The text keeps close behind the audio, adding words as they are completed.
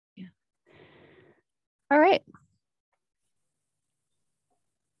All right.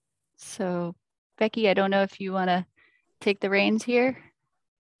 So Becky, I don't know if you want to take the reins here.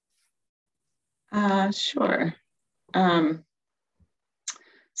 Sure.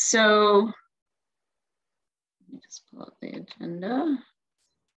 So let me just pull up the agenda.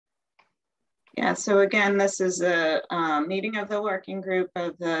 Yeah, so again, this is a meeting of the working group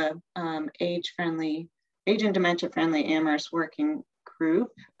of the age and dementia-friendly Amherst working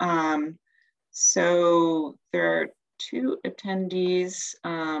group. So there are 2 attendees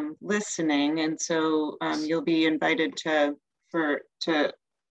listening, and so you'll be invited to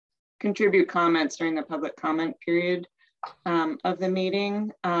contribute comments during the public comment period of the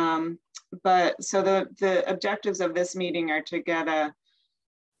meeting. But so the objectives of this meeting are to get a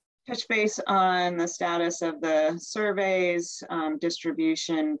touch base on the status of the surveys,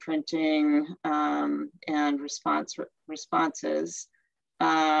 distribution, printing, and responses.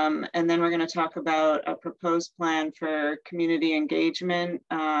 And then we're going to talk about a proposed plan for community engagement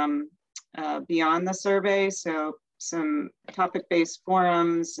beyond the survey. So some topic-based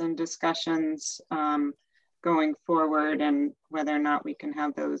forums and discussions going forward, and whether or not we can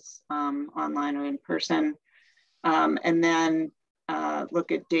have those online or in person. And then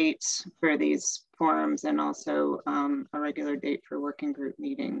look at dates for these forums, and also a regular date for working group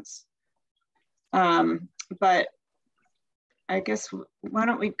meetings. But I guess, why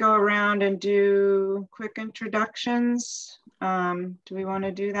don't we go around and do quick introductions? Do we want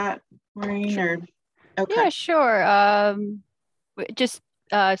to do that, Maureen? Sure. Or okay. Yeah, sure. Just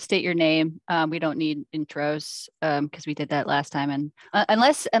state your name. We don't need intros because we did that last time, and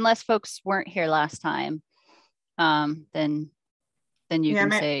unless folks weren't here last time, then you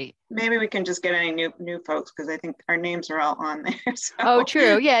can say. Maybe we can just get any new folks, because I think our names are all on there. So. Oh,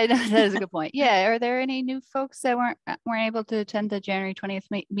 true. Yeah, that is a good point. Yeah, are there any new folks that weren't able to attend the January 20th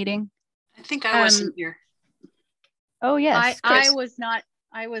meeting? I think I wasn't here. Oh yes, I was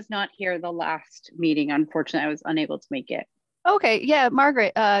not here the last meeting. Unfortunately, I was unable to make it. Okay, yeah,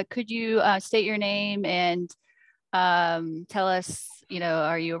 Margaret, could you state your name and tell us,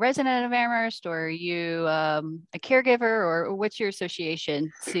 are you a resident of Amherst, or are you a caregiver, or what's your association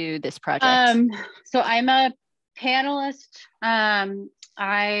to this project? So I'm a panelist.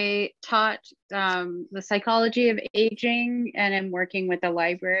 I taught the psychology of aging, and I'm working with the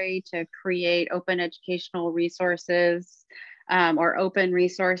library to create open educational resources or open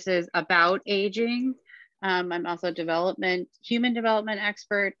resources about aging. I'm also a human development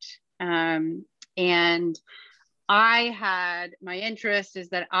expert. And my interest is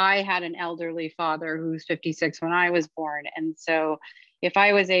that I had an elderly father who's 56 when I was born. And so if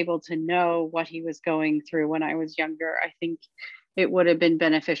I was able to know what he was going through when I was younger, I think it would have been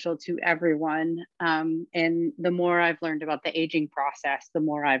beneficial to everyone. And the more I've learned about the aging process, the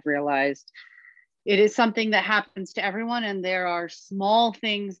more I've realized it is something that happens to everyone, and there are small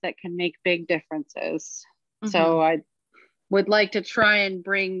things that can make big differences. Mm-hmm. So I would like to try and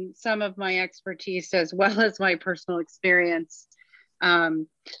bring some of my expertise, as well as my personal experience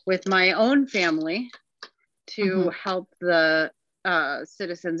with my own family, to help the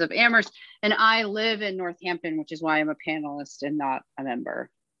citizens of Amherst. And I live in Northampton, which is why I'm a panelist and not a member.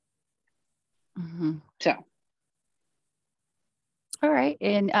 So. All right,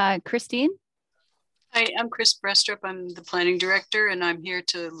 and Christine? Hi, I'm Chris Brestrup. I'm the planning director, and I'm here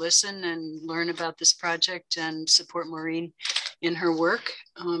to listen and learn about this project and support Maureen in her work.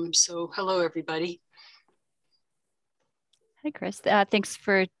 So hello, everybody. Hi, Chris. Thanks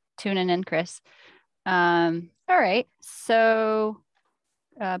for tuning in, Chris. All right, so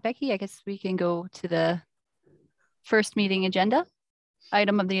Becky, I guess we can go to the first meeting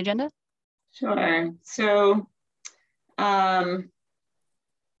item of the agenda. Sure. So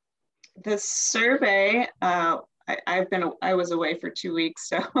the survey, I was away for 2 weeks,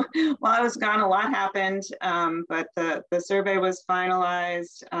 so while I was gone, a lot happened, but the survey was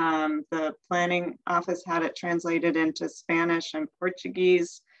finalized. The planning office had it translated into Spanish and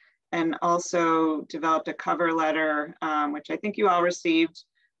Portuguese, and also developed a cover letter, which I think you all received,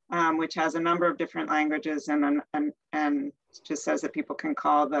 which has a number of different languages, and just says that people can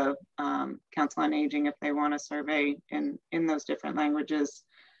call the Council on Aging if they want a survey in those different languages.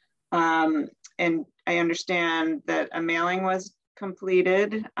 And I understand that a mailing was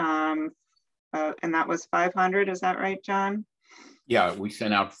completed, and that was 500. Is that right, John? Yeah, we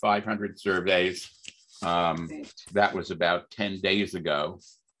sent out 500 surveys. That was about 10 days ago,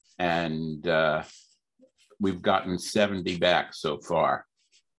 and we've gotten 70 back so far,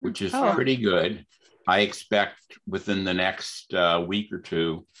 which is pretty good. I expect within the next week or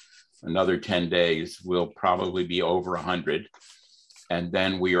two, another 10 days, we'll probably be over 100. And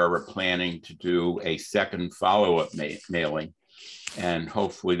then we are planning to do a second follow-up mailing. And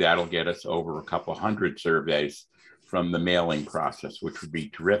hopefully that'll get us over a couple hundred surveys from the mailing process, which would be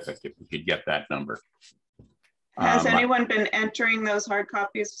terrific if we could get that number. Has anyone been entering those hard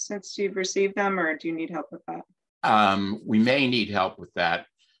copies since you've received them, or do you need help with that? We may need help with that.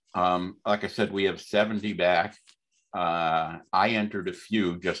 Like I said, we have 70 back. I entered a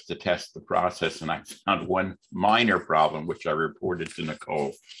few just to test the process, and I found one minor problem, which I reported to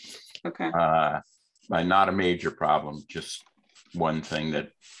Nicole. Okay. Not a major problem, just one thing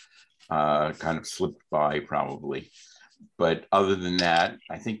that kind of slipped by probably. But other than that,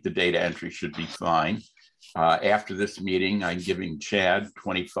 I think the data entry should be fine. After this meeting, I'm giving Chad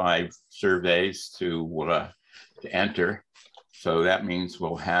 25 surveys to enter. So that means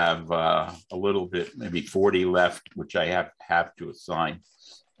we'll have a little bit, maybe 40 left, which I have to assign.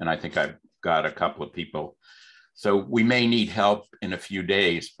 And I think I've got a couple of people. So we may need help in a few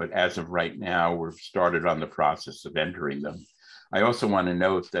days, but as of right now, we've started on the process of entering them. I also want to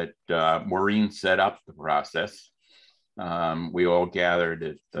note that Maureen set up the process. We all gathered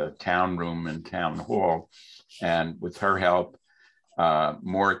at the town room in town hall, and with her help,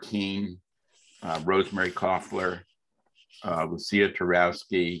 Maura Keene, Rosemary Koffler, Lucia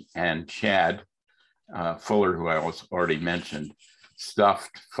Tarowski, and Chad Fuller, who I already mentioned,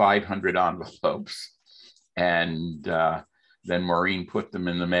 stuffed 500 envelopes, and then Maureen put them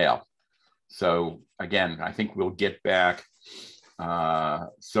in the mail. So again, I think we'll get back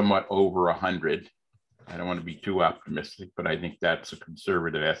somewhat over 100. I don't want to be too optimistic, but I think that's a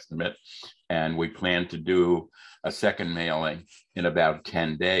conservative estimate. And we plan to do a second mailing in about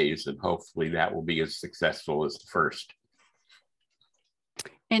 10 days, and hopefully that will be as successful as the first.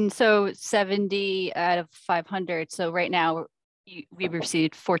 And so 70 out of 500. So right now we've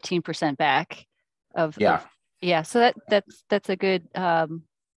received 14% back of, yeah. So that's a good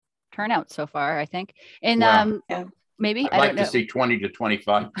turnout so far, I think. And yeah. Maybe I'd like to see 20 to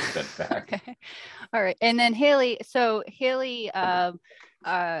 25% back. Okay. All right. And then Haley, so Haley, our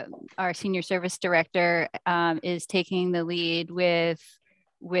senior service director, is taking the lead with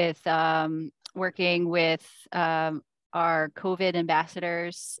working with our COVID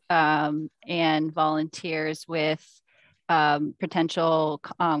ambassadors and volunteers with potential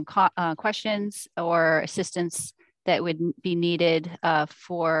questions or assistance that would be needed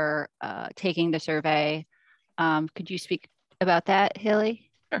for taking the survey. Could you speak about that,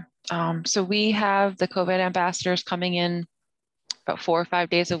 Haley? Sure. So we have the COVID ambassadors coming in about 4 or 5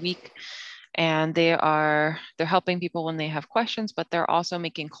 days a week, and they're helping people when they have questions, but they're also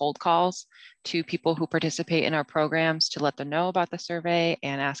making cold calls to people who participate in our programs to let them know about the survey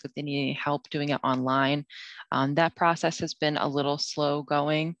and ask if they need any help doing it online. That process has been a little slow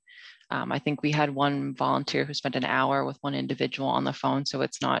going. I think we had one volunteer who spent an hour with one individual on the phone, so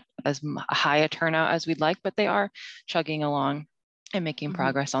it's not as high a turnout as we'd like, but they are chugging along and making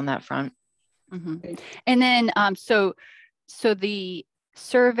progress on that front. And then, so the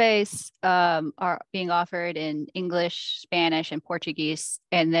surveys are being offered in English, Spanish, and Portuguese,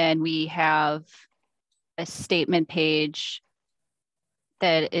 and then we have a statement page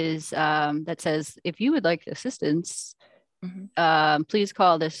that is that says, if you would like assistance, please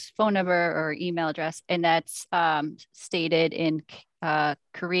call this phone number or email address, and that's stated in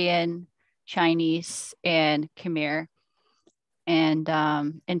Korean, Chinese, and Khmer,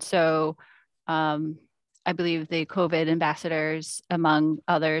 and so I believe the COVID ambassadors, among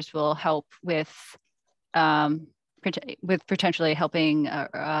others, will help with potentially helping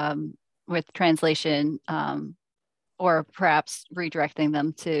with translation, or perhaps redirecting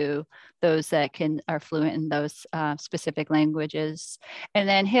them to those that are fluent in those specific languages. And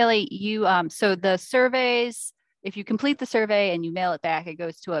then Haley, you, so the surveys, if you complete the survey and you mail it back, it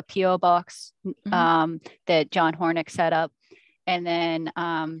goes to a PO box that John Hornick set up. And then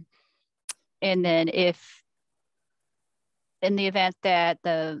if in the event that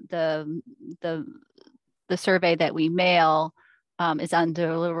the survey that we mail is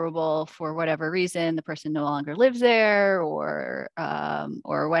undeliverable for whatever reason, the person no longer lives there, or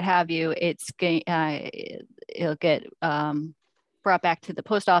what have you, it'll get brought back to the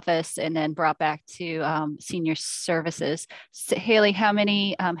post office and then brought back to senior services. So, Haley, how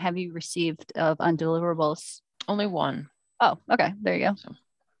many have you received of undeliverables? Only one. Oh, okay, there you go.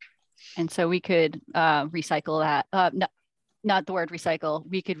 And so we could recycle that. No, not the word recycle.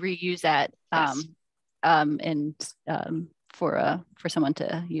 We could reuse that for someone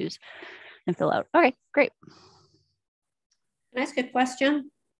to use and fill out. Okay, great. Can I ask a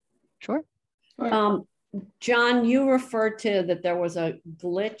question? Sure. John, you referred to that there was a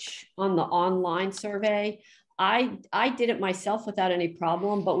glitch on the online survey. I did it myself without any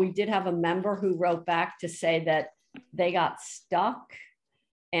problem, but we did have a member who wrote back to say that they got stuck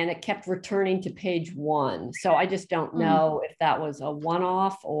and it kept returning to page 1. So I just don't know if that was a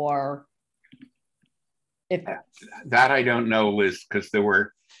one-off or if that I don't know, Liz, because there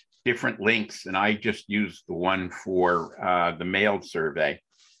were different links and I just used the one for the mailed survey.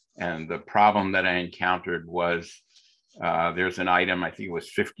 And the problem that I encountered was there's an item, I think it was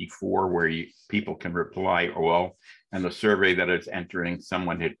 54, where people can reply all. And the survey that it's entering,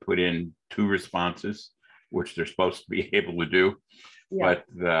 someone had put in 2 responses, which they're supposed to be able to do. Yeah.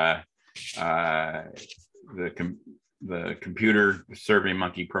 But the computer Survey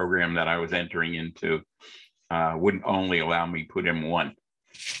Monkey program that I was entering into wouldn't only allow me to put in 1.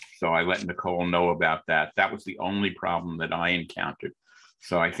 So I let Nicole know about that. That was the only problem that I encountered.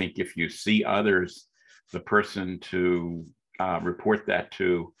 So I think if you see others, the person to report that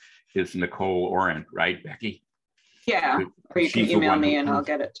to is Nicole Orant, right, Becky? Yeah, or you can email me and I'll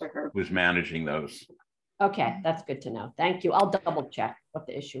get it to her. Was managing those. Okay, that's good to know. Thank you. I'll double check what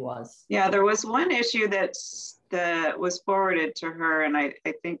the issue was. Yeah, there was one issue that was forwarded to her, and I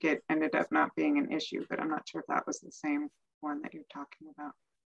think it ended up not being an issue, but I'm not sure if that was the same one that you're talking about.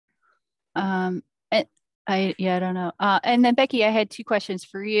 I don't know. And then Becky, I had 2 questions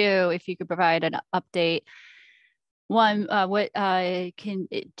for you. If you could provide an update. One,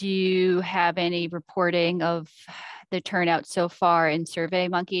 do you have any reporting of the turnout so far in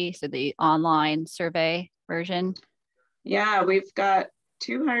SurveyMonkey, so the online survey version? Yeah, we've got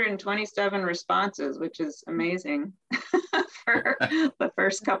 227 responses, which is amazing for the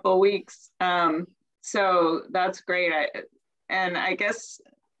first couple of weeks. So that's great. I guess,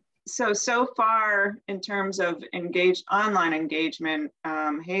 so far in terms of online engagement,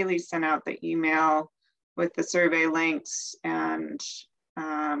 Haley sent out the email with the survey links, and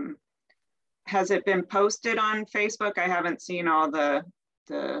has it been posted on Facebook? I haven't seen all the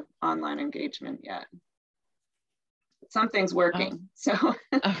online engagement yet. Something's working. So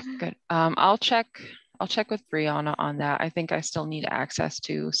good. I'll check with Brianna on that. I think I still need access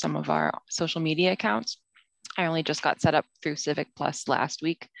to some of our social media accounts. I only just got set up through Civic Plus last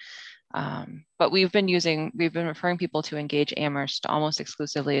week. But we've been referring people to Engage Amherst almost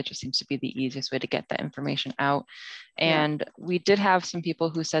exclusively. It just seems to be the easiest way to get the information out. And we did have some people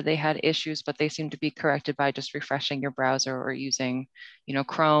who said they had issues, but they seem to be corrected by just refreshing your browser or using,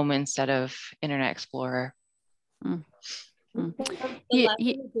 Chrome instead of Internet Explorer. The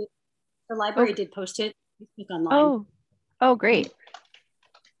library did post it online. Oh, great.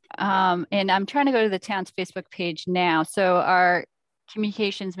 And I'm trying to go to the town's Facebook page now. So our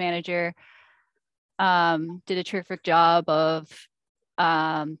communications manager did a terrific job of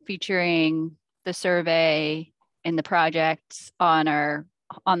featuring the survey and the projects on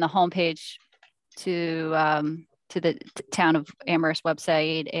the homepage to the town of Amherst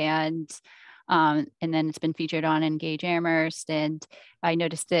website, and then it's been featured on Engage Amherst. And I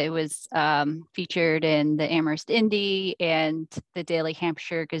noticed that it was featured in the Amherst Indie and the Daily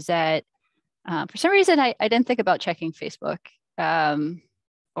Hampshire Gazette. For some reason, I didn't think about checking Facebook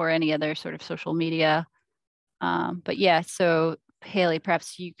or any other sort of social media. But yeah, so Haley,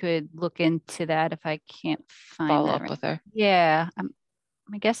 perhaps you could look into that if I can't find follow up with her. Yeah,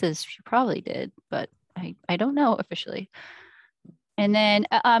 my guess is she probably did, but I don't know officially. And then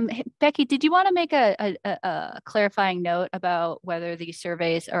Becky, did you want to make a clarifying note about whether these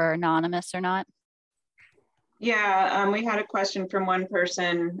surveys are anonymous or not? Yeah, we had a question from one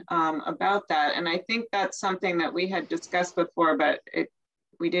person about that. And I think that's something that we had discussed before, but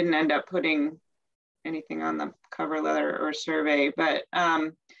we didn't end up putting anything on the cover letter or survey. But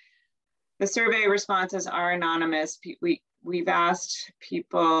the survey responses are anonymous. We've asked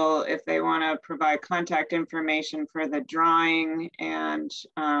people if they want to provide contact information for the drawing, and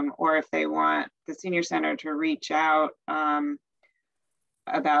or if they want the senior center to reach out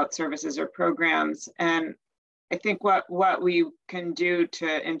about services or programs. And I think what we can do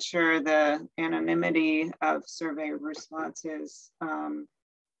to ensure the anonymity of survey responses,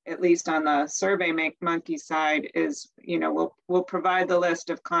 at least on the Survey Monkey side, is we'll provide the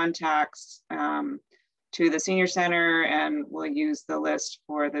list of contacts to the senior center, and we'll use the list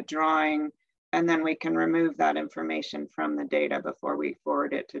for the drawing, and then we can remove that information from the data before we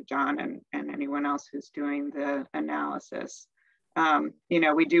forward it to John and anyone else who's doing the analysis.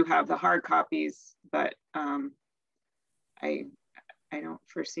 We do have the hard copies, but I don't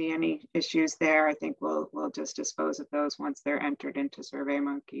foresee any issues there. I think we'll just dispose of those once they're entered into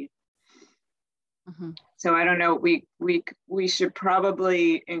SurveyMonkey. Mm-hmm. So I don't know, we should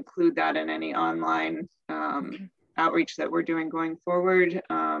probably include that in any online outreach that we're doing going forward.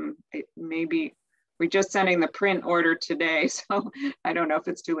 Maybe we're just sending the print order today. So I don't know if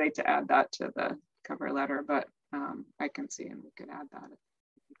it's too late to add that to the cover letter, but I can see and we could add that.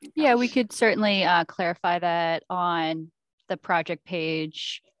 Yeah, we could certainly clarify that on the project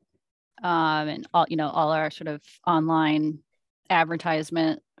page, and all, you know, all our sort of online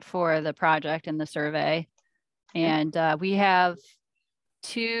advertisement for the project and the survey. And we have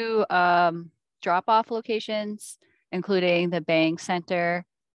 2 drop-off locations, including the Bank Center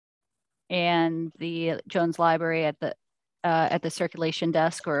and the Jones Library at the circulation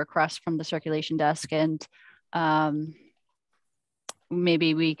desk, or across from the circulation desk. And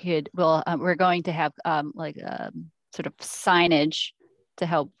maybe we could, we're going to have sort of signage to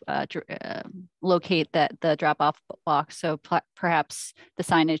help locate the drop-off box. So perhaps the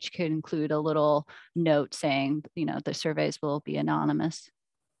signage could include a little note saying, you know, the surveys will be anonymous.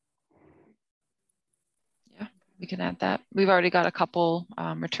 Yeah, we can add that. We've already got a couple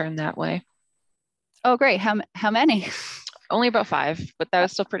returned that way. Oh, great. How many? Only about 5, but that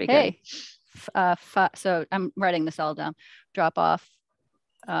was still pretty good. So I'm writing this all down. Drop off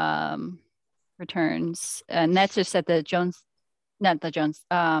returns, and that's just at the Jones, not the Jones,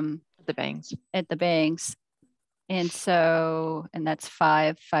 the Banks. At the Banks. And so, and that's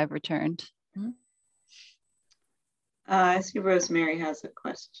 5 returned. Mm-hmm. I see Rosemary has a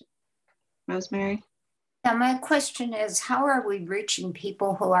question. Rosemary? Now, my question is, how are we reaching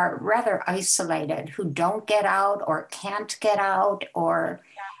people who are rather isolated, who don't get out or can't get out, or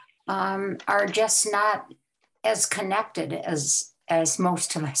are just not as connected as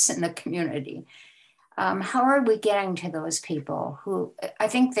most of us in the community? How are we getting to those people who, I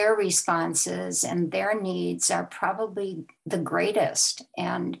think their responses and their needs are probably the greatest,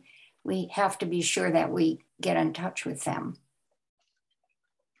 and we have to be sure that we get in touch with them?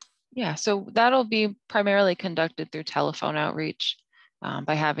 Yeah, so that'll be primarily conducted through telephone outreach,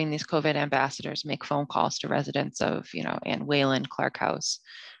 by having these COVID ambassadors make phone calls to residents of, you know, Ann Whalen, Clark House,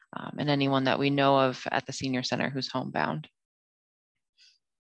 and anyone that we know of at the senior center who's homebound.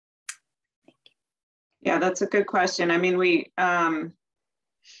 Yeah, that's a good question. I mean, we, so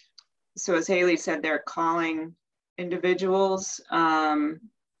as Haley said, they're calling individuals. You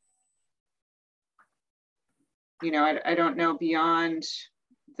know, I don't know beyond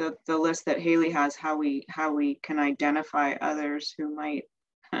the list that Haley has, how we can identify others who might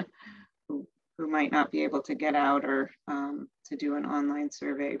who might not be able to get out or to do an online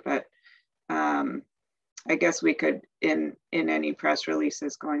survey. But I guess we could, in any press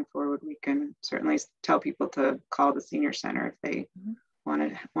releases going forward, we can certainly tell people to call the senior center if they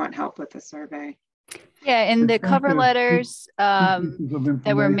want help with the survey. Yeah, and the cover letters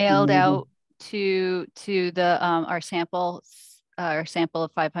that were mailed out to the our sample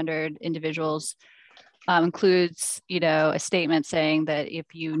of 500 individuals includes, you know, a statement saying that if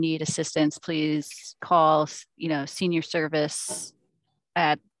you need assistance, please call, you know, senior service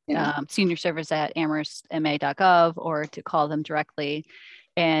at amherstma.gov, or to call them directly.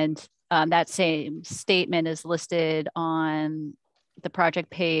 And that same statement is listed on the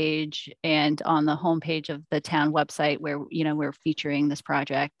project page and on the homepage of the town website, where, you know, we're featuring this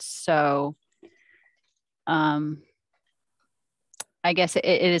project. So I guess it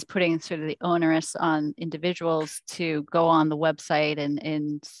is putting sort of the onus on individuals to go on the website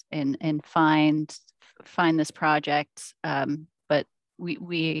and find this project. But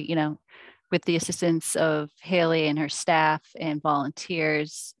we, you know, with the assistance of Haley and her staff and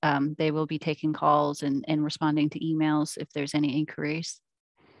volunteers, they will be taking calls and responding to emails if there's any inquiries.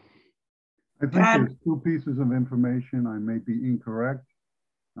 I think there's 2 pieces of information. I may be incorrect.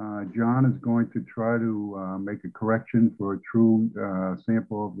 John is going to try to make a correction for a true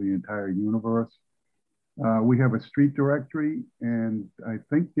sample of the entire universe. We have a street directory, and I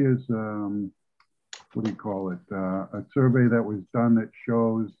think there's, what do you call it? A survey that was done that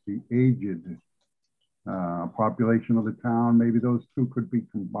shows the aged population of the town. Maybe those 2 could be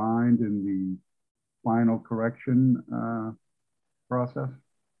combined in the final correction process.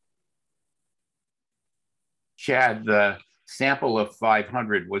 Chad, the sample of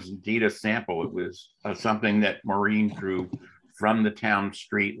 500 was indeed a sample. It was something that Maureen drew from the town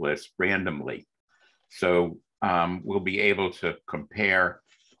street list randomly. So we'll be able to compare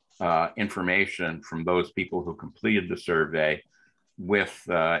information from those people who completed the survey with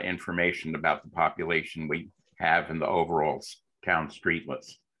information about the population we have in the overall town street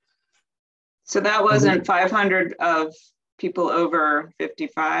list. So that wasn't 500 of people over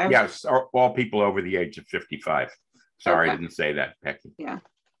 55? Yes, all people over the age of 55. Sorry, Okay. I didn't say that, Becky. Yeah.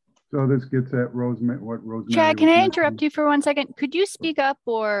 So this gets at Rosemary, what Rosemary. Chad, can I interrupt you for 1 second? Could you speak up,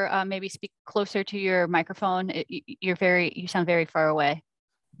 or maybe speak closer to your microphone? You sound very far away.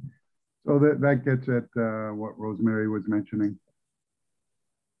 So So that gets at what Rosemary was mentioning.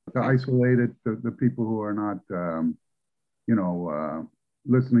 The isolated, the people who are not, you know,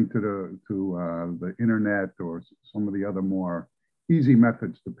 listening to the internet or some of the other more easy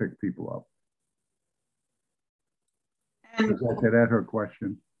methods to pick people up. And, Did that her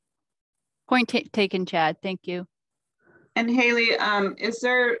question? Point taken, Chad. Thank you. And Haley, is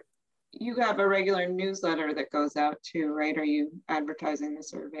there, you have a regular newsletter that goes out too, right? Are you advertising the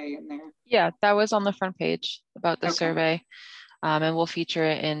survey in there? Yeah, that was on the front page about the Okay. survey. And we'll feature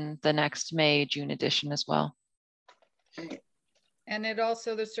it in the next May-June edition as well. Great. And it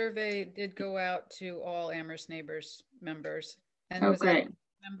also, the survey did go out to all Amherst Neighbors members. And was great. that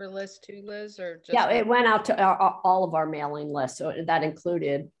member list too, Liz, or just? Yeah, it went out to all of our mailing lists. So that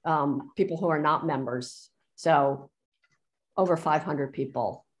included people who are not members. So over 500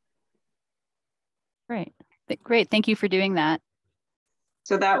 people. Great. Great. Thank you for doing that.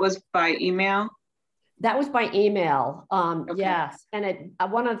 So that was by email? That was by email. Okay. Yes. And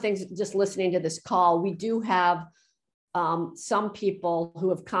one of the things, just listening to this call, we do have some people who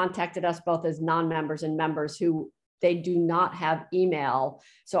have contacted us both as non-members and members who they do not have email.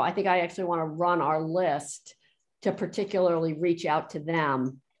 So I think I actually want to run our list to particularly reach out to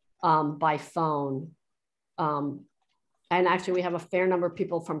them by phone. And actually we have a fair number of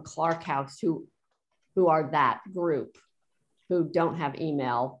people from Clark House who are that group who don't have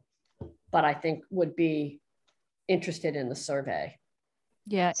email, but I think would be interested in the survey.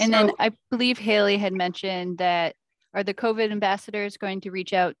 Yeah, and then I believe Haley had mentioned that, are the COVID ambassadors going to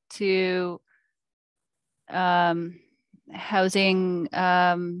reach out to housing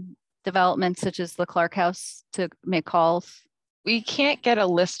developments such as the Clark House to make calls? We can't get a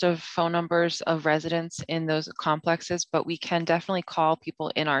list of phone numbers of residents in those complexes, but we can definitely call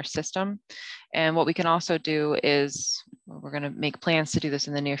people in our system. And what we can also do is, we're going to make plans to do this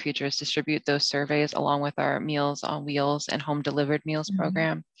in the near future, is distribute those surveys along with our Meals on Wheels and home delivered meals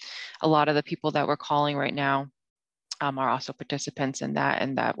program. A lot of the people that we're calling right now are also participants in that,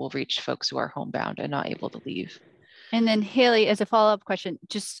 and that will reach folks who are homebound and not able to leave. And then Haley, as a follow-up question,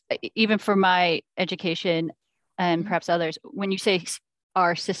 just even for my education and perhaps others, when you say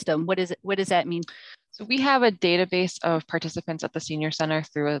our system, what does that mean? So we have a database of participants at the senior center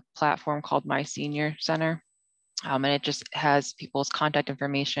through a platform called My Senior Center. And it just has people's contact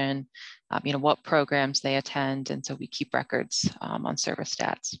information, you know, what programs they attend. And so we keep records on service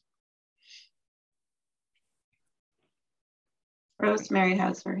stats. Rosemary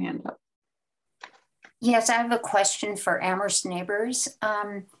has her hand up. Yes, I have a question for Amherst Neighbors.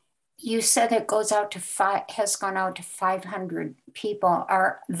 You said it goes out to has gone out to 500 people.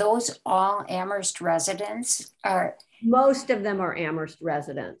 Are those all Amherst residents? Most of them are Amherst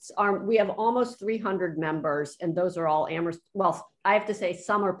residents. We have almost 300 members, and those are all Amherst. Well, I have to say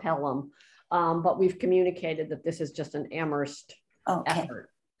some are Pelham, but we've communicated that this is just an Amherst effort.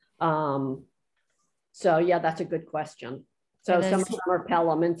 So yeah, that's a good question. So some of them are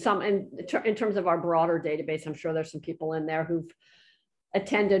Pelham, and some in terms of our broader database, I'm sure there's some people in there who've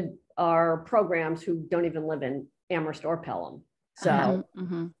attended our programs who don't even live in Amherst or Pelham. So,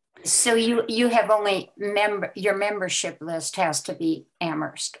 so you have only your membership list has to be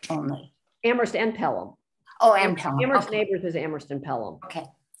Amherst only. Amherst and Pelham. Oh, and Pelham. Amherst Neighbors is Amherst and Pelham. Okay.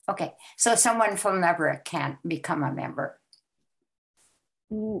 Okay. So someone from Everett can't become a member.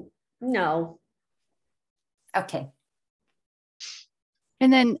 No. Okay.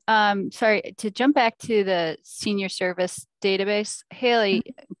 And then, sorry, to jump back to the senior service database, Haley,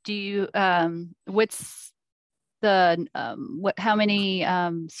 do you, what's the, how many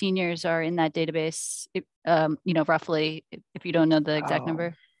seniors are in that database, you know, roughly, if you don't know the exact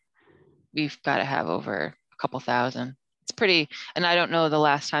number? We've got to have over a couple thousand. It's pretty, and I don't know the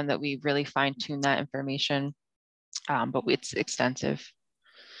last time that we really fine-tuned that information, but it's extensive.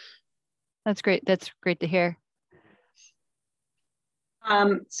 That's great. That's great to hear.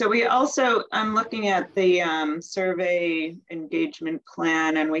 So we also, I'm looking at the survey engagement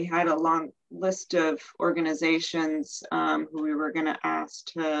plan, and we had a long list of organizations who we were going to ask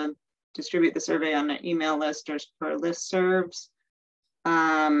to distribute the survey on an email list or for listservs.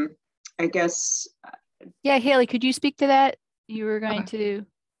 I guess. Yeah, Haley, could you speak to that? You were going to.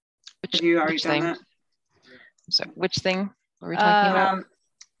 Have you already done that? So which thing were we talking about?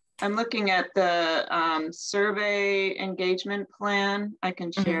 I'm looking at the survey engagement plan. I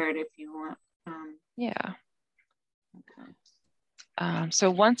can share it if you want. Yeah. Okay.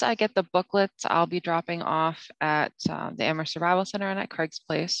 So once I get the booklets, I'll be dropping off at the Amherst Survival Center and at Craig's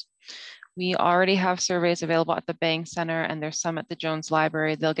Place. We already have surveys available at the Bang Center, and there's some at the Jones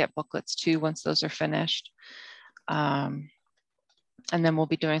Library. They'll get booklets too once those are finished. And then we'll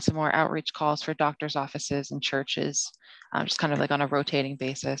be doing some more outreach calls for doctors' offices and churches, just kind of like on a rotating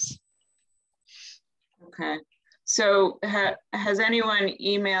basis. Okay. So has anyone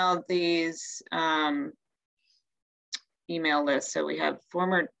emailed these email lists? So we have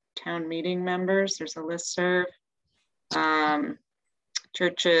former town meeting members, there's a listserv,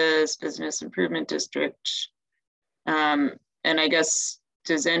 churches, business improvement district. And I guess,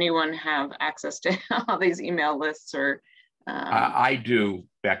 does anyone have access to all these email lists or? I do,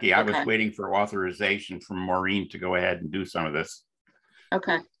 Becky. I okay. was waiting for authorization from Maureen to go ahead and do some of this.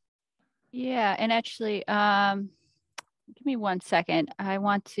 Okay. Yeah, and actually, give me 1 second. I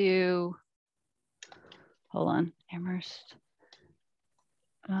want to, hold on, Amherst.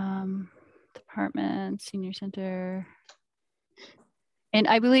 Department, Senior Center. And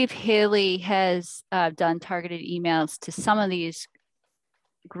I believe Haley has done targeted emails to some of these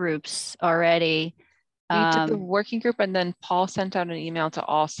groups already. We did the working group, and then Paul sent out an email to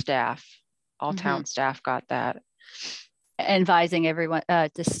all staff. All town staff got that. Advising everyone,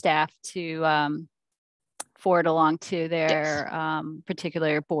 to staff to forward along to their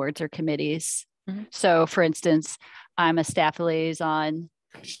particular boards or committees. So for instance, I'm a staff liaison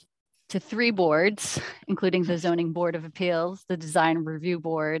to 3 boards, including the Zoning Board of Appeals, the Design Review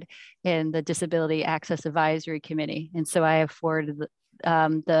Board, and the Disability Access Advisory Committee. And so I have forwarded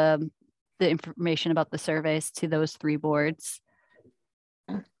the information about the surveys to those 3 boards.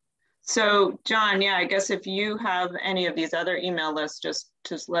 So John, yeah, I guess if you have any of these other email lists, just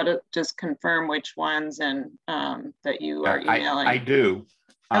let it, just confirm which ones and that you are emailing. I do.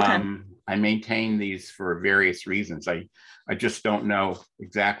 Okay. I maintain these for various reasons. I just don't know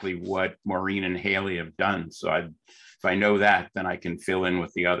exactly what Maureen and Haley have done. So if I know that, then I can fill in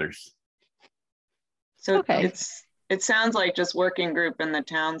with the others. So okay. It sounds like just working group and the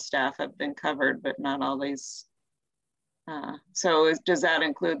town staff have been covered, but not all these. So does that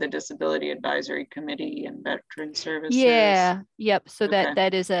include the Disability Advisory Committee and Veteran Services? Yeah, yep. So okay.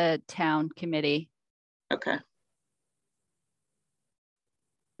 that is a town committee. Okay.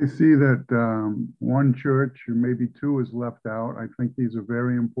 I see that one church or maybe 2 is left out. I think these are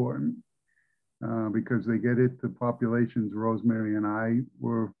very important because they get it to populations Rosemary and I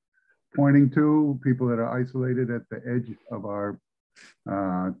were pointing to, people that are isolated at the edge of our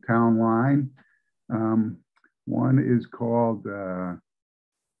town line. One is called, well,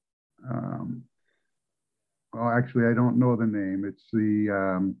 actually, I don't know the name. It's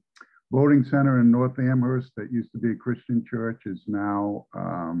the voting center in North Amherst that used to be a Christian church is now,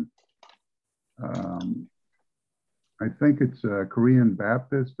 I think it's a Korean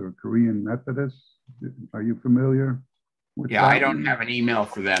Baptist or Korean Methodist. Are you familiar with Yeah, that? I don't have an email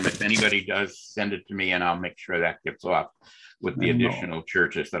for them. If anybody does, send it to me and I'll make sure that gets off with the additional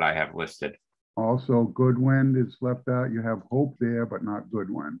churches that I have listed. Also, Goodwin is left out. You have Hope there, but not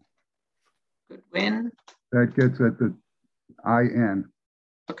Goodwin. Goodwin? That gets at the IN.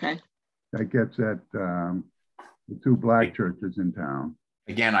 Okay. That gets at the 2 black churches in town.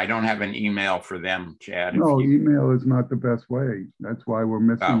 Again, I don't have an email for them, Chad. No, email is not the best way. That's why we're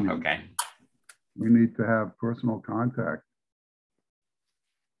missing. Oh, okay. We need to have personal contact.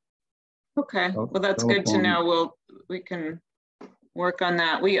 Okay, well, that's good to know. We can work on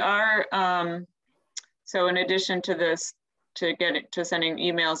that. We are, so in addition to this, to sending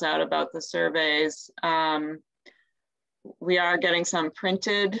emails out about the surveys, we are getting some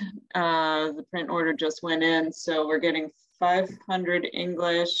printed. The print order just went in, so we're getting 500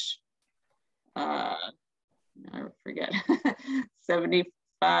 English, I forget,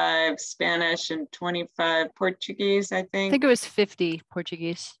 75 Spanish and 25 Portuguese, I think. I think it was 50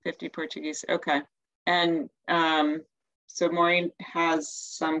 Portuguese. 50 Portuguese, okay. And so Maureen has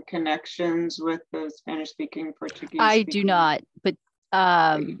some connections with the Spanish-speaking Portuguese. I do not, but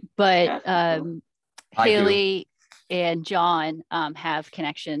Haley and John have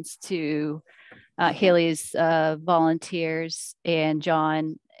connections to Haley's volunteers, and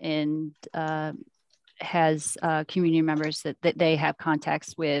John has community members that they have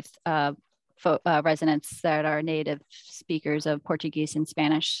contacts with residents that are native speakers of Portuguese and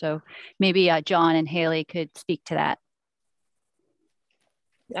Spanish. So maybe John and Haley could speak to that.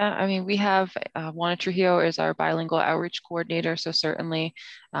 Yeah, I mean, we have Juana Trujillo is our bilingual outreach coordinator. So certainly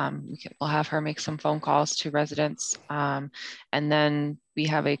we'll have her make some phone calls to residents. And then we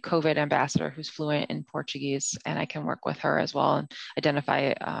have a COVID ambassador who's fluent in Portuguese, and I can work with her as well and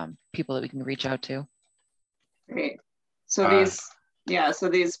identify people that we can reach out to. Great. So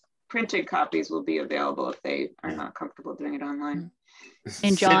these printed copies will be available if they are not comfortable doing it online.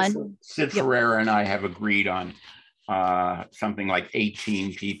 And John? Sid Ferreira and I have agreed on something like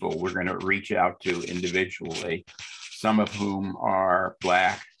 18 people we're going to reach out to individually. some of whom are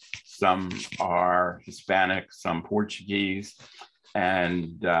Black, some are Hispanic, some Portuguese.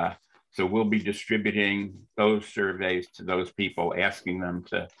 And so we'll be distributing those surveys to those people, asking them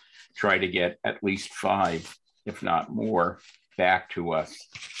to try to get at least 5, if not more, back to us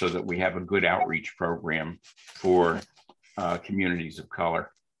so that we have a good outreach program for communities of color.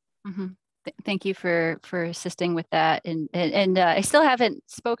 Mm-hmm. Thank you for assisting with that. And I still haven't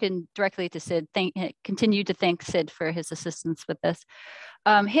spoken directly to Sid. Continue to thank Sid for his assistance with this.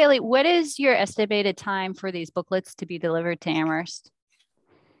 Haley, what is your estimated time for these booklets to be delivered to Amherst?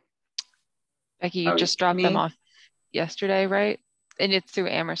 Becky, you just dropped them off yesterday, right? And it's through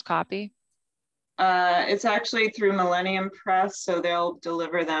Amherst Copy? It's actually through Millennium Press, so they'll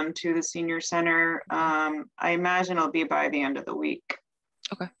deliver them to the Senior Center. I imagine it'll be by the end of the week.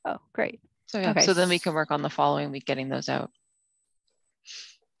 Okay. Oh, great. So yeah, okay. So then we can work on the following week getting those out.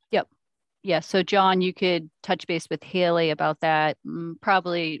 Yep. Yeah, so John, you could touch base with Haley about that.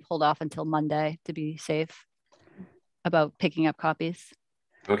 Probably hold off until Monday to be safe about picking up copies.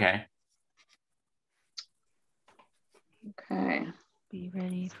 Okay. Okay. Be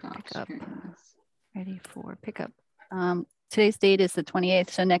ready for pickup. Ready for pickup. Today's date is the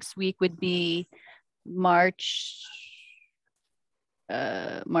 28th, so next week would be March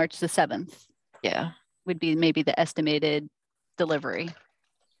the 7th. Yeah. Would be maybe the estimated delivery.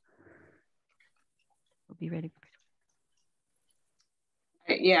 We'll be ready.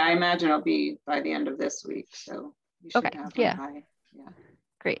 Yeah, I imagine it'll be by the end of this week. So you should have them by,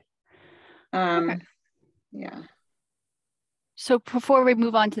 Great. Okay. Yeah. So before we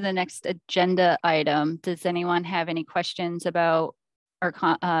move on to the next agenda item, does anyone have any questions about or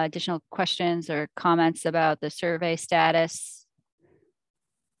additional questions or comments about the survey status?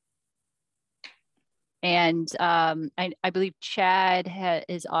 And I believe Chad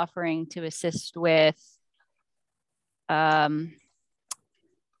is offering to assist with doing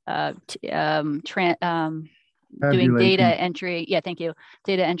data entry. Yeah, thank you.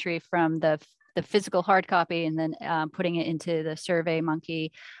 Data entry from the physical hard copy and then putting it into the Survey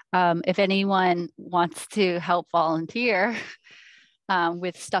Monkey. If anyone wants to help volunteer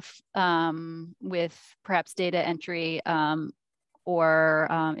with stuff, with perhaps data entry, or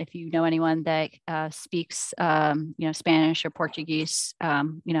if you know anyone that speaks, Spanish or Portuguese,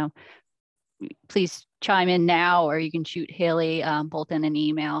 please chime in now, or you can shoot Haley Bolton an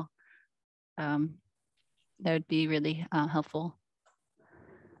email. That would be really helpful.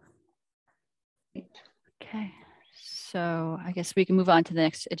 Okay, so I guess we can move on to the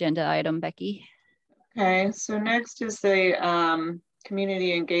next agenda item, Becky. Okay, so next is the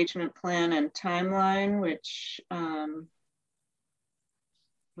community engagement plan and timeline, which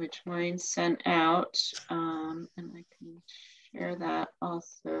Wayne sent out, and I can share that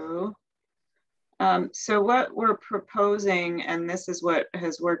also. So what we're proposing, and this is what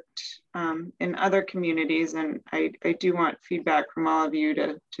has worked in other communities, and I do want feedback from all of you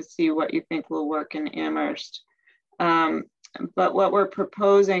to see what you think will work in Amherst. But what we're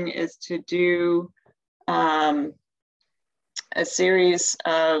proposing is to do a series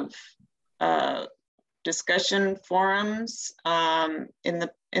of discussion forums.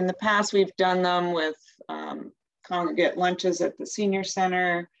 In the past, we've done them with congregate lunches at the Senior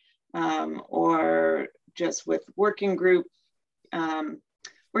Center, or just with working group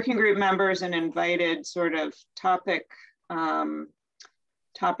members and invited sort of topic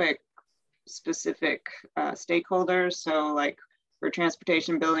specific stakeholders. So like for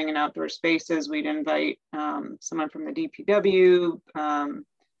transportation, building and outdoor spaces, we'd invite someone from the DPW,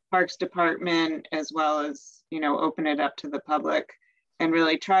 Parks Department, as well as, open it up to the public and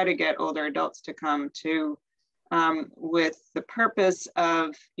really try to get older adults to come to, with the purpose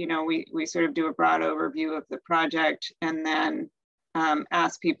of, we sort of do a broad overview of the project and then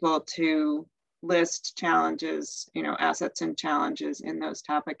ask people to list challenges, assets and challenges in those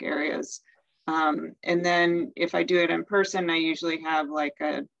topic areas. And then if I do it in person, I usually have like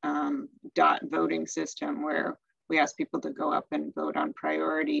a dot voting system where we ask people to go up and vote on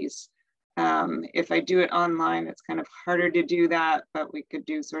priorities. If I do it online, it's kind of harder to do that, but we could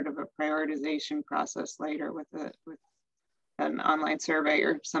do sort of a prioritization process later with an online survey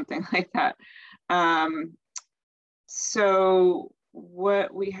or something like that. So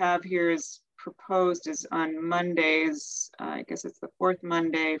what we have here is proposed is on Mondays, I guess it's the fourth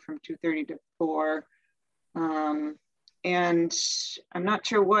Monday from 2:30 to 4. And I'm not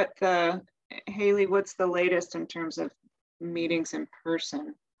sure Haley, what's the latest in terms of meetings in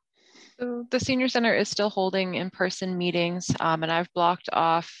person? So the Senior Center is still holding in-person meetings, and I've blocked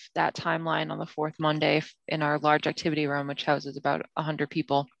off that timeline on the fourth Monday in our large activity room, which houses about 100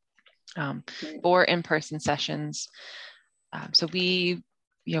 people. for in-person sessions. So we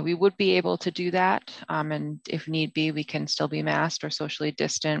would be able to do that. And if need be, we can still be masked or socially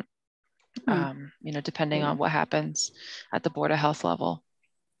distant, depending on what happens at the Board of Health level.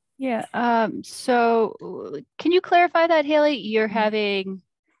 Yeah. So can you clarify that, Haley? You're having,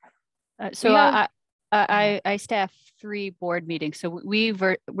 I staff 3 board meetings. So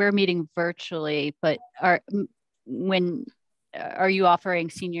we're meeting virtually, but are you offering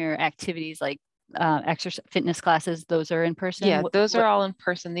senior activities like exercise, fitness classes? Those are in person? Yeah, those are all in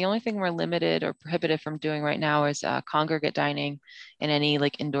person. The only thing we're limited or prohibited from doing right now is congregate dining and any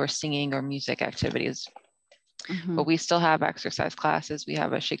like indoor singing or music activities. But we still have exercise classes. We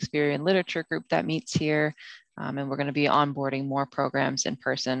have a Shakespearean literature group that meets here, and we're going to be onboarding more programs in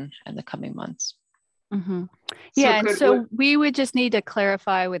person in the coming months. Yeah, so we would just need to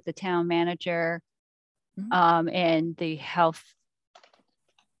clarify with the town manager and the health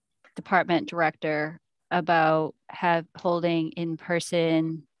department director about holding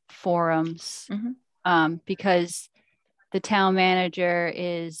in-person forums, because the town manager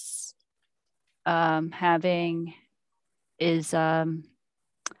is for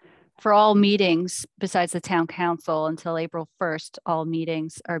all meetings besides the town council until April 1st, all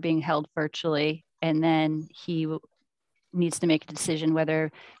meetings are being held virtually. And then he needs to make a decision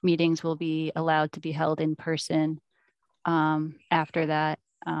whether meetings will be allowed to be held in person after that.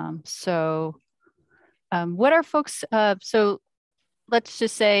 What are folks, so let's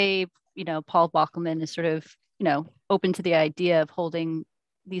just say, Paul Bockelman is sort of, open to the idea of holding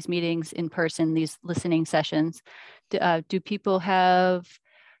these meetings in person, these listening sessions. Do people have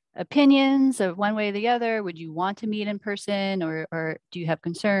opinions of one way or the other? Would you want to meet in person, or do you have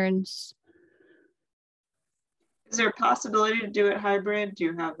concerns? Is there a possibility to do it hybrid? Do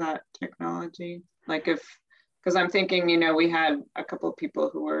you have that technology? Like because I'm thinking, we had a couple of people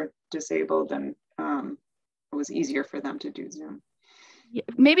who were disabled and it was easier for them to do Zoom. Yeah,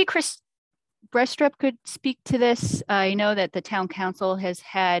 maybe Chris Brestrup could speak to this. I know that the town council has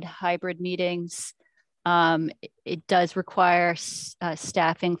had hybrid meetings. It does require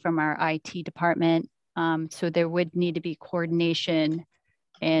staffing from our IT department. So there would need to be coordination,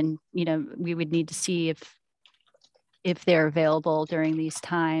 and, we would need to see if they're available during these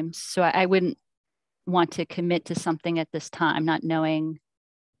times. So I wouldn't want to commit to something at this time, not knowing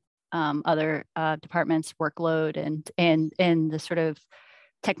other departments' workload and the sort of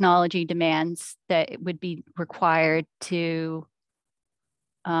technology demands that would be required to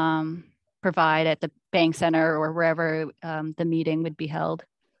provide at the Bank Center or wherever the meeting would be held.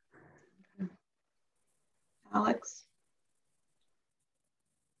 Alex?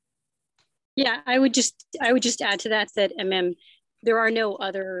 Yeah, I would just add to that there are no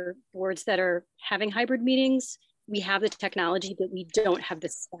other boards that are having hybrid meetings. We have the technology, but we don't have the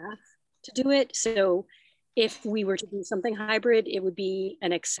staff to do it. So if we were to do something hybrid, it would be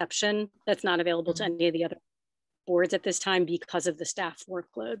an exception that's not available to any of the other boards at this time because of the staff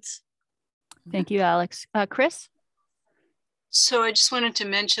workloads. Thank you, Alex. Chris? So I just wanted to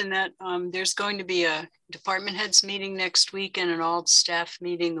mention that there's going to be a department heads meeting next week and an all staff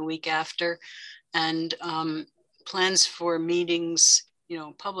meeting the week after. And plans for meetings,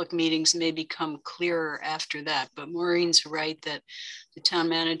 public meetings may become clearer after that. But Maureen's right that the town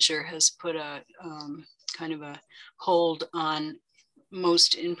manager has put a kind of a hold on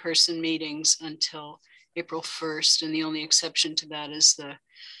most in-person meetings until April 1st. And the only exception to that is the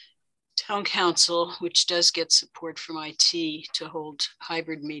town council, which does get support from IT to hold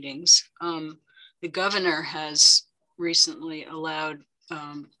hybrid meetings. The governor has recently allowed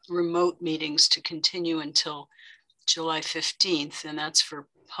remote meetings to continue until July 15th, and that's for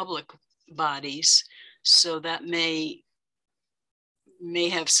public bodies. So that may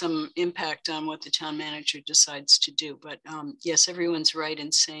have some impact on what the town manager decides to do. But yes, everyone's right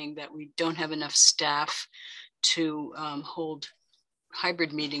in saying that we don't have enough staff to hold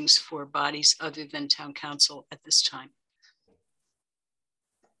hybrid meetings for bodies other than town council at this time.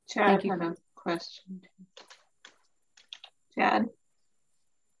 Chad had a question. Chad?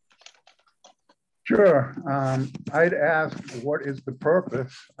 Sure. I'd ask what is the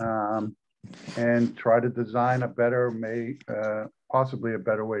purpose and try to design a better, possibly a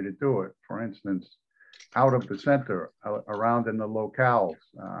better way to do it. For instance, out of the center, around in the locales,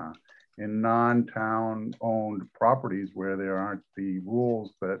 in non-town owned properties where there aren't the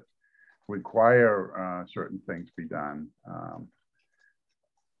rules that require certain things be done.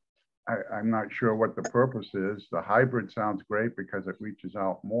 I'm not sure what the purpose is. The hybrid sounds great because it reaches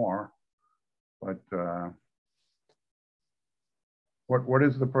out more, but what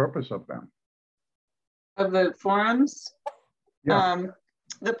is the purpose of them? Of the forums? Yeah.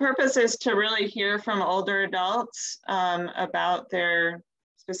 The purpose is to really hear from older adults about their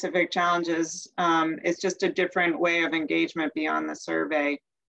specific challenges. It's just a different way of engagement beyond the survey.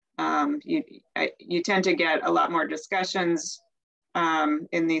 You tend to get a lot more discussions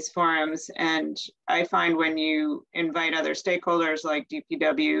in these forums, and I find when you invite other stakeholders like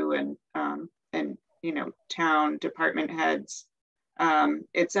DPW and town department heads,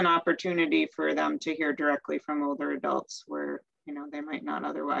 it's an opportunity for them to hear directly from older adults where they might not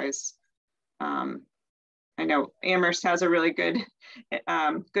otherwise. I know Amherst has a really good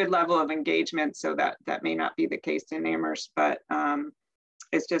level of engagement, so that may not be the case in Amherst, but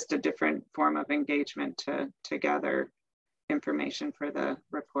it's just a different form of engagement to gather information for the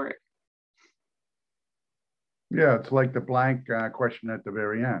report. Yeah, it's like the blank question at the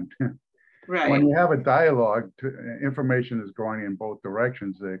very end. Right. When you have a dialogue, information is going in both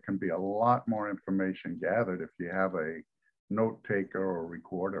directions. There can be a lot more information gathered if you have a note taker or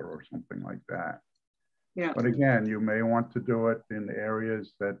recorder or something like that. Yeah. But again, you may want to do it in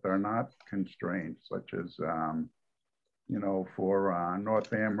areas that are not constrained, such as, for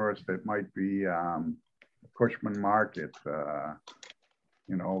North Amherst, it might be Cushman Market. For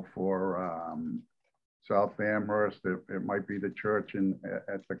South Amherst, it might be the church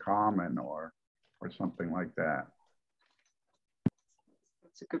at the Common or something like that.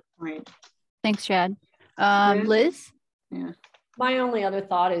 That's a good point. Thanks, Chad. Liz? Yeah. My only other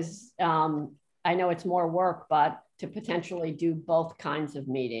thought is, I know it's more work, but to potentially do both kinds of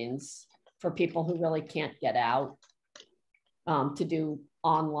meetings for people who really can't get out, to do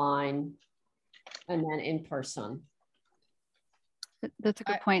online and then in person. That's a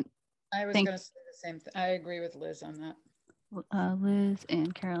good point. I was going to say the same thing. I agree with Liz on that. Liz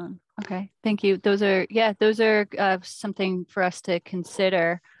and Carolyn. Okay, thank you. Those are something for us to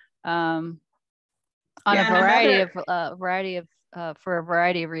consider on a variety of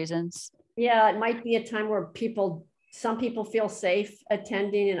reasons. Yeah, it might be a time where some people feel safe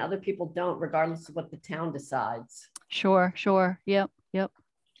attending and other people don't, regardless of what the town decides. Sure. Yep.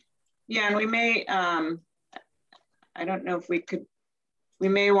 Yeah, and we may, I don't know if we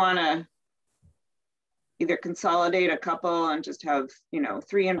may want to either consolidate a couple and just have,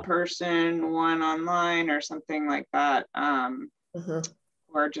 3 in person, 1 online or something like that.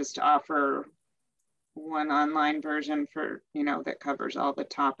 Or just offer 1 online version for, that covers all the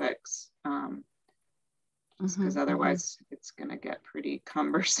topics. Because otherwise it's going to get pretty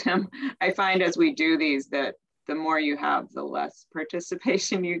cumbersome. I find as we do these that the more you have, the less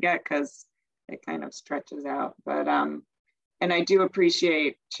participation you get because it kind of stretches out. But and I do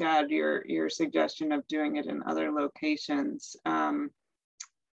appreciate, Chad, your suggestion of doing it in other locations. I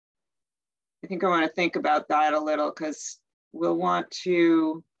think I want to think about that a little because we'll want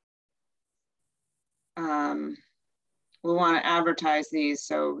to advertise these,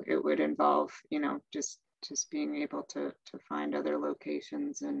 so it would involve, just being able to find other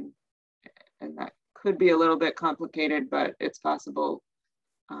locations, and that could be a little bit complicated, but it's possible.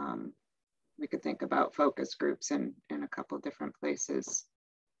 We could think about focus groups in a couple of different places.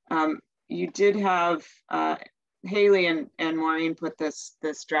 You did have Haley and Maureen put this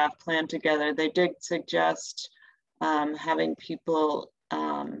draft plan together. They did suggest having people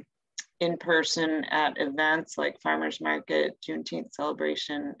in person at events like Farmers Market, Juneteenth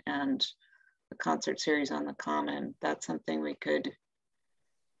celebration, and the concert series on the Common. That's something we could,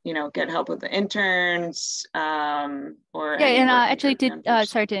 get help with the interns or. Yeah, and actually did,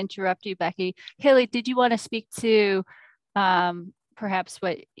 sorry to interrupt you, Becky. Haley, did you want to speak to perhaps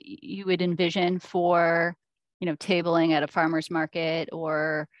what you would envision for, tabling at a farmer's market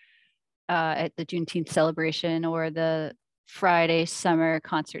or at the Juneteenth celebration or the Friday summer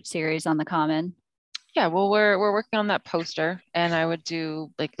concert series on the Common? Yeah, well, we're working on that poster, and I would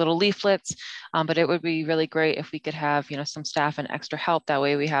do like little leaflets, but it would be really great if we could have, some staff and extra help. That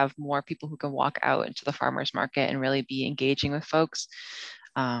way we have more people who can walk out into the farmer's market and really be engaging with folks.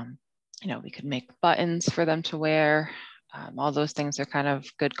 We could make buttons for them to wear. All those things are kind of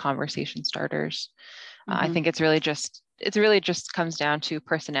good conversation starters. I think it really just comes down to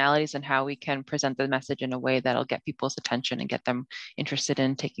personalities and how we can present the message in a way that'll get people's attention and get them interested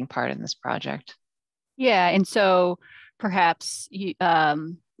in taking part in this project. Yeah, and so perhaps there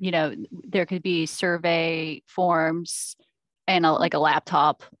could be survey forms and a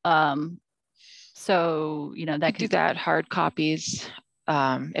laptop. So that could do that. Hard copies.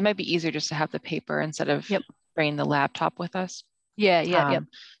 It might be easier just to have the paper instead of bringing the laptop with us. Yeah.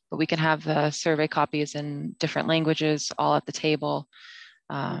 But we can have the survey copies in different languages all at the table.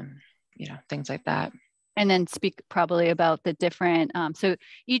 Things like that. And then speak probably about the different, so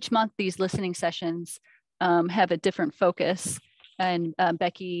each month these listening sessions have a different focus.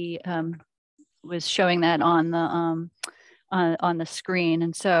 Becky was showing that on the screen.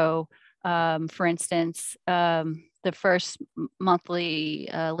 And so, for instance, the first monthly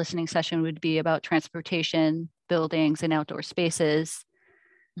listening session would be about transportation, buildings, and outdoor spaces.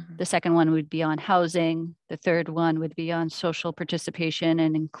 Mm-hmm. The second one would be on housing. The third one would be on social participation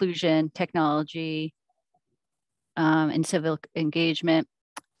and inclusion, technology, and civil engagement.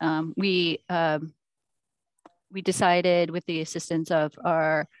 We decided, with the assistance of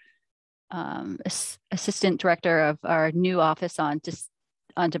our assistant director of our new office on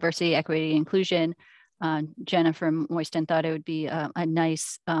diversity, equity, inclusion, Jennifer Moisten, thought it would be a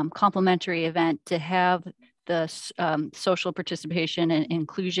nice complementary event to have the social participation and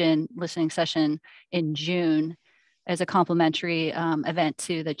inclusion listening session in June as a complementary event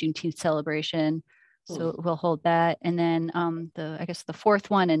to the Juneteenth celebration. So we'll hold that. And then I guess the fourth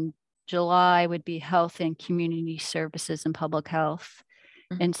one in July would be health and community services and public health.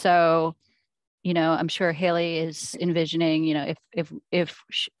 Mm-hmm. And so, I'm sure Haley is envisioning,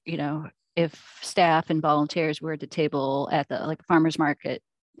 if staff and volunteers were at the table at the farmers market,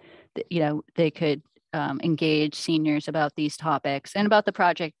 they could engage seniors about these topics and about the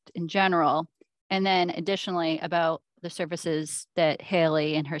project in general. And then additionally about the services that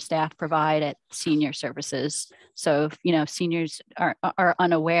Haley and her staff provide at senior services. So if, seniors are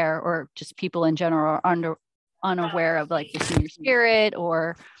unaware, or just people in general are unaware of the senior spirit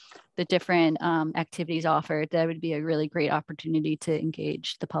or the different activities offered, that would be a really great opportunity to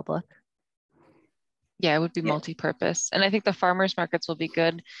engage the public. Yeah, it would be multi-purpose. And I think the farmers markets will be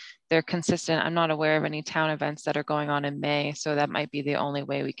good. They're consistent. I'm not aware of any town events that are going on in May. So that might be the only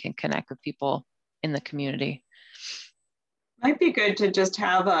way we can connect with people in the community. Might be good to just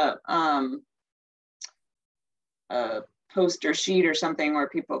have a poster sheet or something where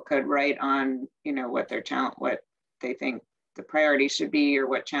people could write on, what they think the priority should be, or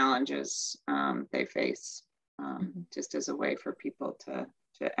what challenges they face, just as a way for people to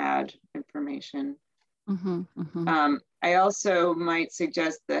add information. Mm-hmm, mm-hmm. I also might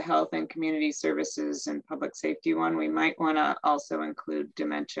suggest the health and community services and public safety one. We might want to also include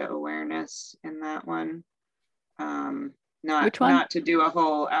dementia awareness in that one. Not to do a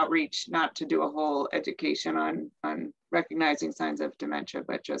whole outreach, not to do a whole education on recognizing signs of dementia,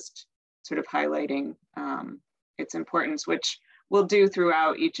 but just sort of highlighting its importance, which we'll do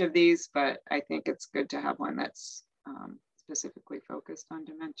throughout each of these, but I think it's good to have one that's specifically focused on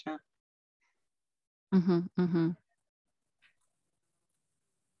dementia. Mm-hmm, mm-hmm.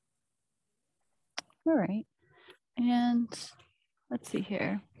 All right. And let's see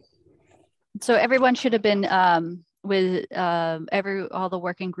here. So everyone should have been with all the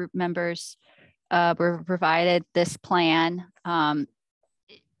working group members were provided this plan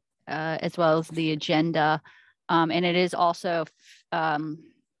as well as the agenda. And it is also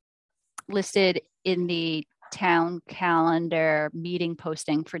listed in the town calendar meeting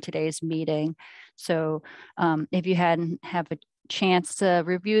posting for today's meeting. So if you hadn't have a chance to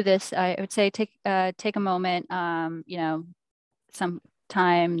review this, I would say take a moment, some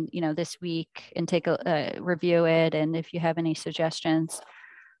time, this week, and take a review it. And if you have any suggestions,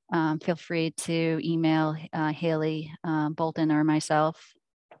 feel free to email Haley Bolton or myself.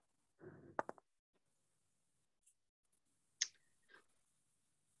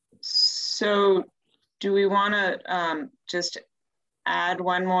 So do we want to just add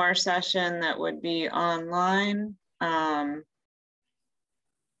one more session that would be online? And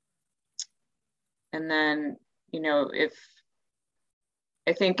then,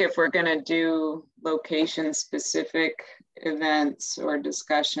 I think if we're going to do location specific events or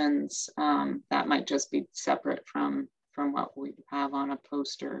discussions, that might just be separate from what we have on a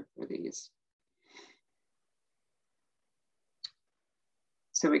poster for these.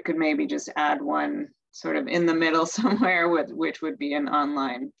 So we could maybe just add one sort of in the middle somewhere, which would be an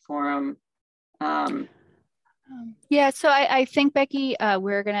online forum. Yeah, so I think, Becky,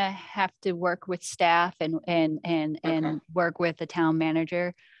 we're gonna have to work with staff and work with the town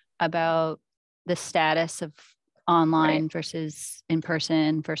manager about the status of online versus in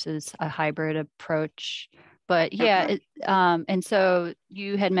person versus a hybrid approach. But yeah, and so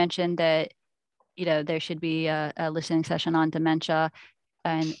you had mentioned that there should be a listening session on dementia,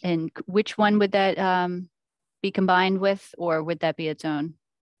 and which one would that be combined with, or would that be its own?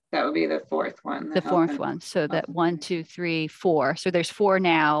 That would be the fourth one. The fourth one. So that 1, 2, 3, 4. So there's 4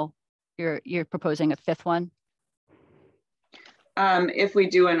 now. You're proposing a 5th one? If we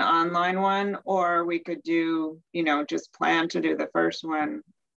do an online one, or we could do, just plan to do the first one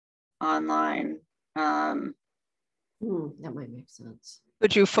online. That might make sense.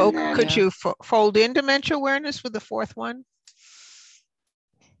 Could you fold in dementia awareness with the 4th one?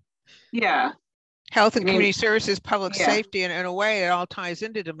 Yeah. Health and community services, public yeah. safety, and in a way, it all ties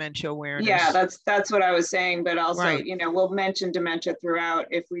into dementia awareness. Yeah, that's what I was saying. But also, right. you know, we'll mention dementia throughout.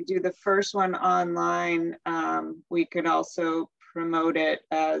 If we do the first one online, we could also promote it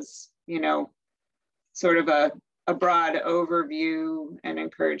as, you know, sort of a broad overview and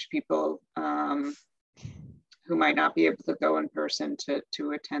encourage people who might not be able to go in person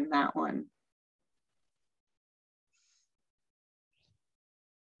to attend that one.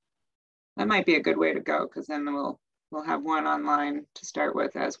 That might be a good way to go, because then we'll have one online to start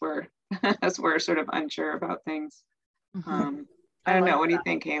with as we're as we're sort of unsure about things. I don't know. What do you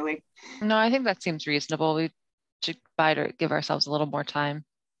think, Haley? No, I think that seems reasonable. We should give ourselves a little more time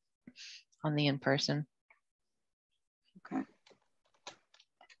on the in-person. Okay.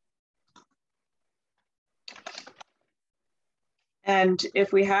 And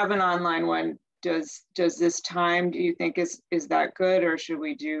if we have an online one, does this time, do you think is that good, or should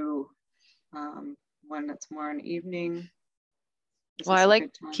we do one that's more an evening? Well, I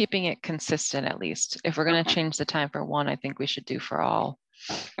like keeping it consistent, at least. If we're going to Okay. change the time for one, I think we should do for all.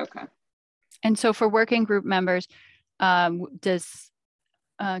 Okay. And so for working group members, does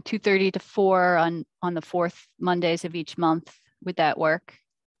 2:30 to 4 on the fourth Mondays of each month, would that work?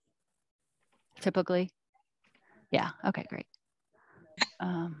 Typically? Yeah. Okay, great.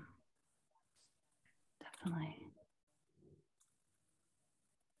 Definitely.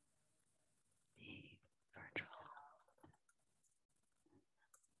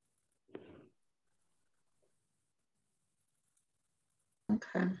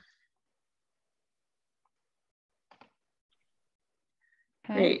 Okay.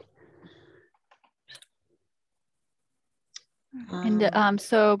 Great. And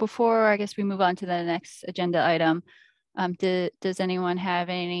so before I guess we move on to the next agenda item, does anyone have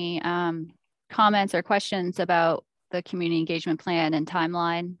any comments or questions about the community engagement plan and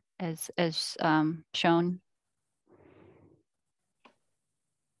timeline as shown?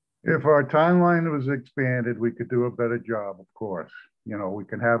 If our timeline was expanded, we could do a better job, of course. You know, we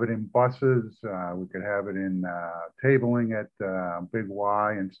can have it in buses, we could have it in tabling at Big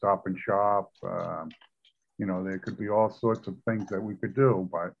Y and Stop and Shop. You know, there could be all sorts of things that we could do,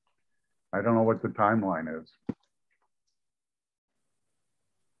 but I don't know what the timeline is.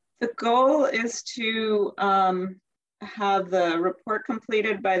 The goal is to have the report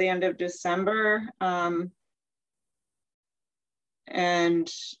completed by the end of December. And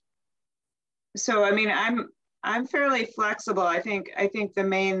so, I mean, I'm fairly flexible. I think the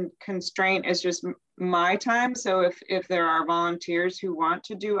main constraint is just my time. So if there are volunteers who want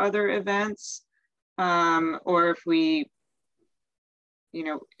to do other events, or if we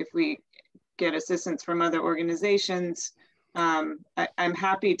get assistance from other organizations, I'm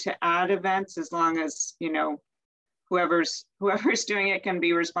happy to add events, as long as, you know, whoever's doing it can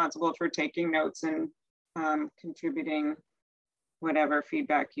be responsible for taking notes and contributing whatever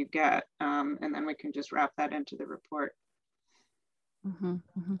feedback you get, and then we can just wrap that into the report.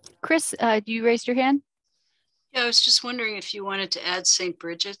 Chris, you raised your hand? Yeah, I was just wondering if you wanted to add St.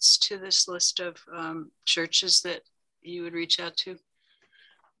 Bridget's to this list of churches that you would reach out to.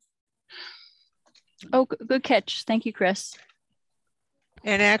 Oh, good catch. Thank you, Chris.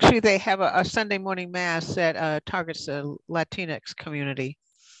 And actually, they have a Sunday morning mass that targets the Latinx community.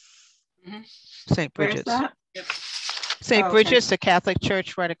 St. Bridget's. Where's that? St. Bridget's, the Catholic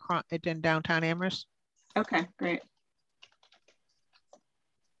church right across in downtown Amherst. Okay, great.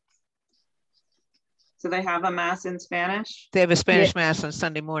 So they have a mass in Spanish? They have a Spanish mass on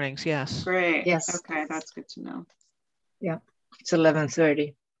Sunday mornings, yes. Great. Yes. Okay, that's good to know. Yeah, it's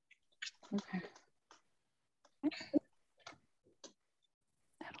 11:30. Okay. At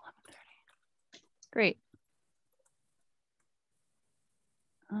 11:30. Great.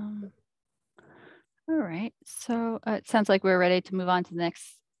 All right, so it sounds like we're ready to move on to the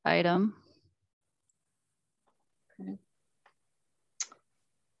next item. Okay.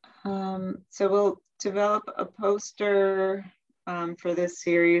 So we'll develop a poster for this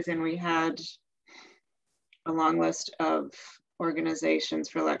series, and we had a long list of organizations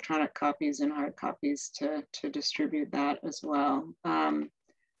for electronic copies and hard copies to distribute that as well.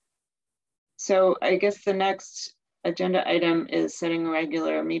 So I guess the next agenda item is setting a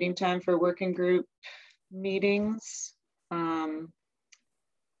regular meeting time for working group meetings. We're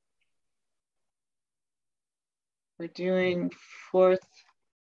doing fourth.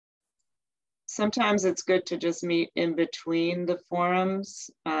 Sometimes it's good to just meet in between the forums.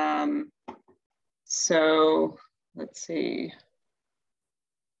 So let's see.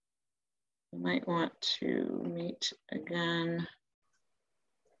 We might want to meet again.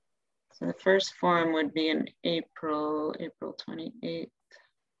 So the first forum would be in April 28th.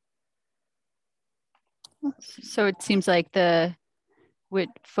 So it seems like would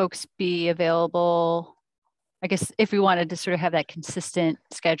folks be available? I guess if we wanted to sort of have that consistent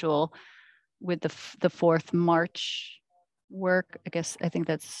schedule with the 4th March work, I think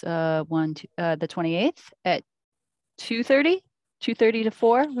that's the 28th at 2:30 to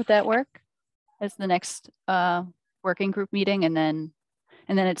 4. Would that work as the next working group meeting? And then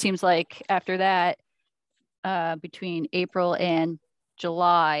it seems like after that, between April and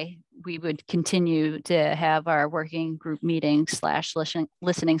July, we would continue to have our working group meetings /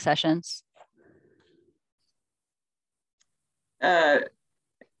 listening sessions.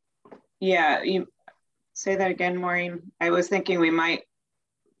 Yeah, you say that again, Maureen. I was thinking we might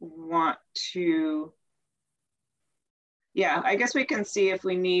want to, yeah, I guess we can see if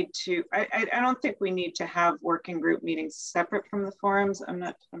we need to. I don't think we need to have working group meetings separate from the forums. I'm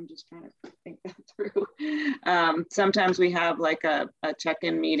just trying to think that through. Sometimes we have like a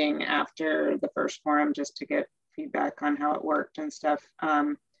check-in meeting after the first forum just to get feedback on how it worked and stuff.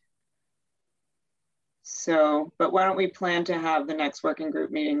 But why don't we plan to have the next working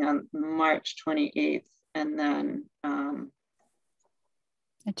group meeting on March 28th and then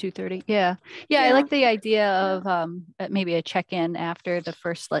at 2:30. Yeah. I like the idea of maybe a check-in after the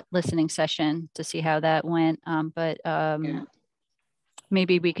first listening session to see how that went.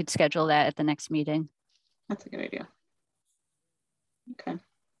 Maybe we could schedule that at the next meeting. That's a good idea. Okay.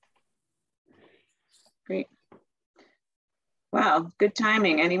 Great. Wow, good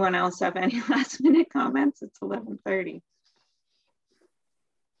timing. Anyone else have any last minute comments? It's 11:30.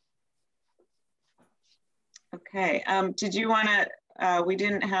 Okay, did you want to, we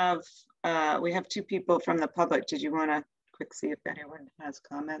didn't have, we have 2 people from the public. Did you want to quick see if anyone has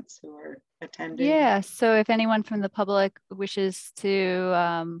comments who are attending? Yeah, so if anyone from the public wishes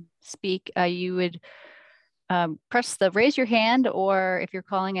to speak, you would press the raise your hand, or if you're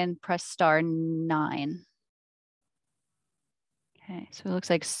calling in, press *9. Okay, so it looks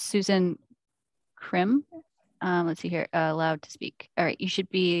like Susan Krim. Let's see here, allowed to speak. All right, you should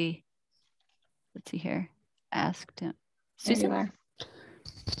be, let's see here, asked. Susan?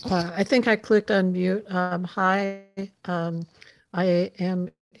 I think I clicked unmute. Hi, I am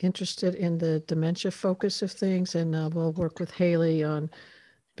interested in the dementia focus of things, and we'll work with Haley on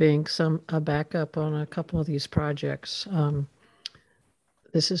being a backup on a couple of these projects.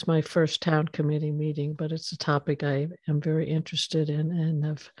 This is my first town committee meeting, but it's a topic I am very interested in and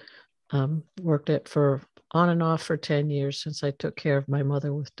have worked at for on and off for 10 years since I took care of my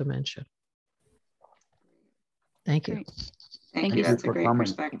mother with dementia. Thank you. Thank you. That's a great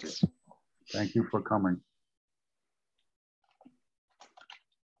perspective. Thank you for coming.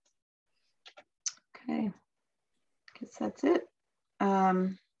 Okay, guess that's it.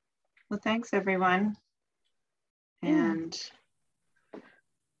 Well, thanks everyone. And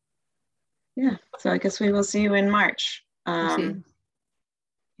yeah, so I guess we will see you in March. Yeah.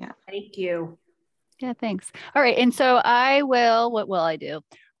 Thank you. Yeah, thanks. All right, and so what will I do?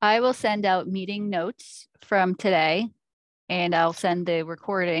 I will send out meeting notes from today, and I'll send the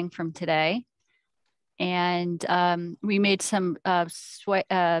recording from today. And we made some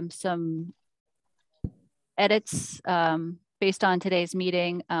edits based on today's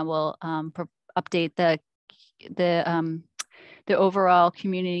meeting. We'll update the overall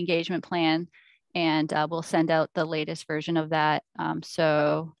community engagement plan, and we'll send out the latest version of that.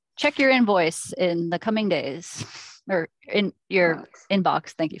 So check your invoice in the coming days, or in your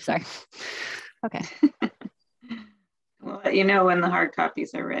inbox. Thank you. Sorry. Okay. We'll let you know when the hard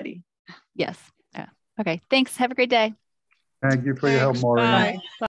copies are ready. Yes. Yeah. Okay. Thanks. Have a great day. Thank you for your help, Maureen. Bye.